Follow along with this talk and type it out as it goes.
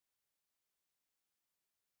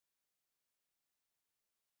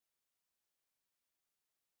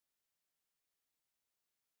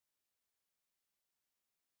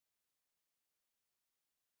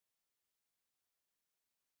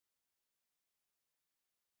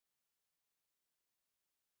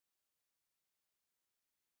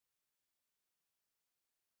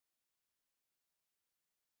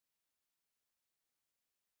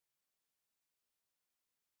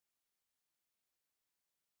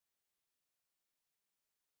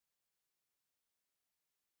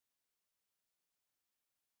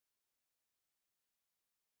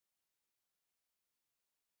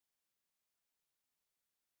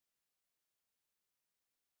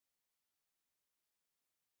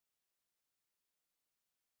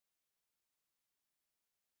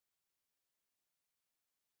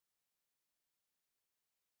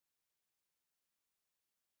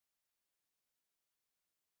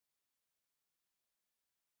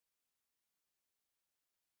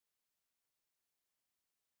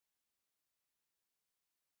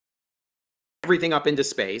everything up into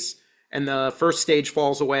space, and the first stage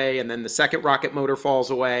falls away, and then the second rocket motor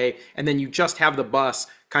falls away, and then you just have the bus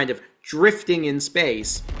kind of drifting in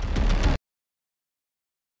space.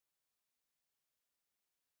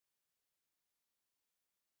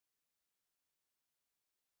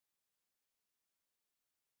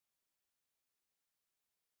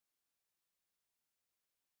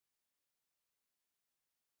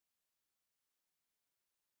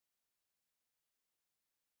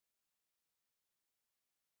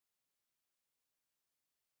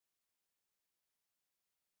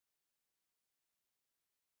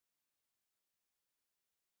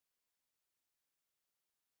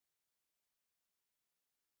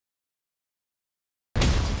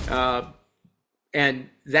 And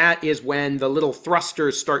that is when the little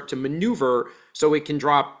thrusters start to maneuver so it can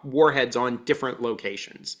drop warheads on different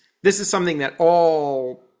locations. This is something that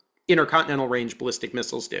all intercontinental range ballistic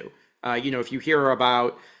missiles do. If you hear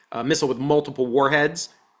about a missile with multiple warheads,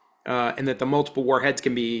 and that the multiple warheads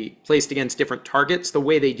can be placed against different targets, the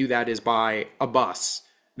way they do that is by a bus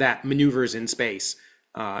that maneuvers in space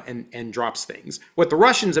and drops things. What the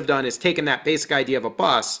Russians have done is taken that basic idea of a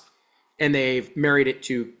bus and they've married it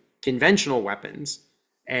to conventional weapons,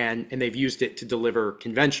 and they've used it to deliver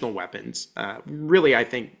conventional weapons, really, I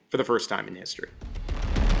think, for the first time in history.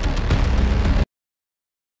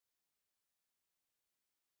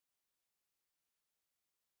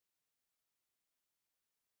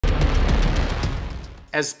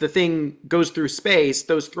 As the thing goes through space,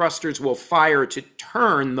 those thrusters will fire to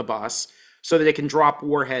turn the bus so that it can drop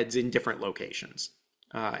warheads in different locations.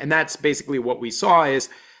 And that's basically what we saw is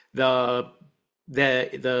the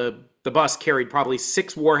bus carried probably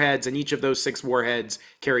 6 warheads, and each of those 6 warheads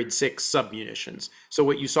carried 6 submunitions. So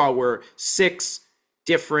what you saw were 6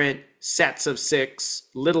 different sets of 6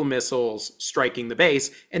 little missiles striking the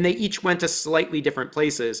base, and they each went to slightly different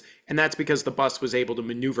places, and that's because the bus was able to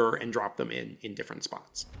maneuver and drop them in different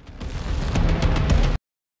spots.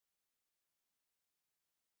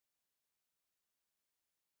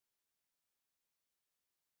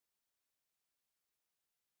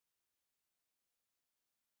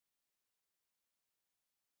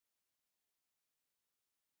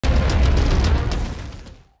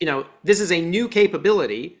 This is a new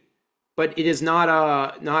capability, but it is not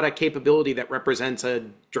a capability that represents a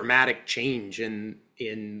dramatic change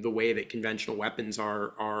in the way that conventional weapons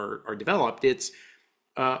are developed. It's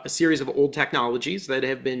a series of old technologies that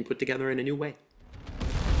have been put together in a new way.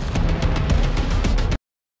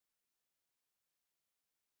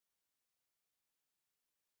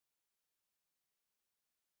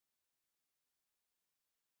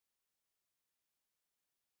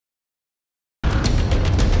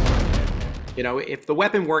 If the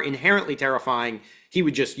weapon were inherently terrifying, he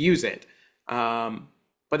would just use it.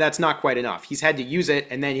 But that's not quite enough. He's had to use it,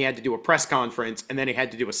 and then he had to do a press conference, and then he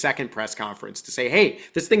had to do a second press conference to say, hey,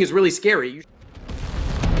 this thing is really scary.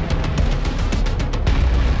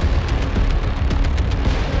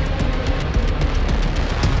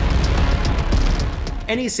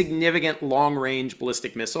 Any significant long-range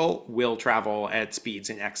ballistic missile will travel at speeds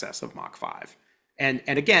in excess of Mach 5. And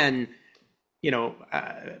again,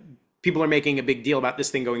 people are making a big deal about this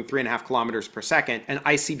thing going 3.5 kilometers per second. An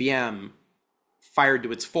ICBM fired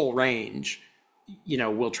to its full range,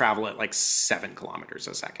 will travel at like 7 kilometers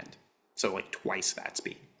a second. So like twice that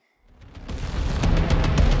speed.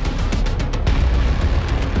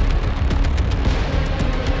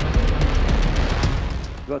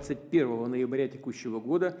 «21 ноября текущего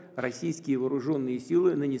года российские вооруженные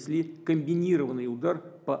силы нанесли комбинированный удар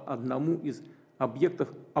по одному из объектов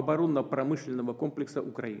оборонно-промышленного комплекса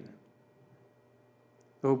Украины.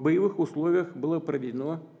 В боевых условиях было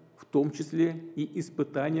проведено в том числе и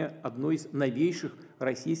испытание одной из новейших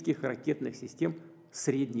российских ракетных систем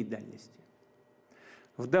средней дальности.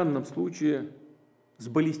 В данном случае с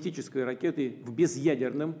баллистической ракетой в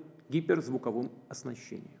безъядерном гиперзвуковом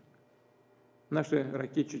оснащении. Наші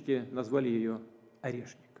ракетчики назвали її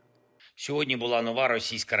 «Орeshnik». Сьогодні була нова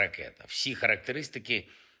російська ракета. Всі характеристики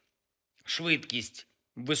 – швидкість,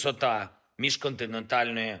 висота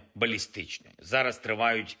міжконтинентальної балістичної. Зараз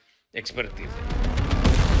тривають експертизи.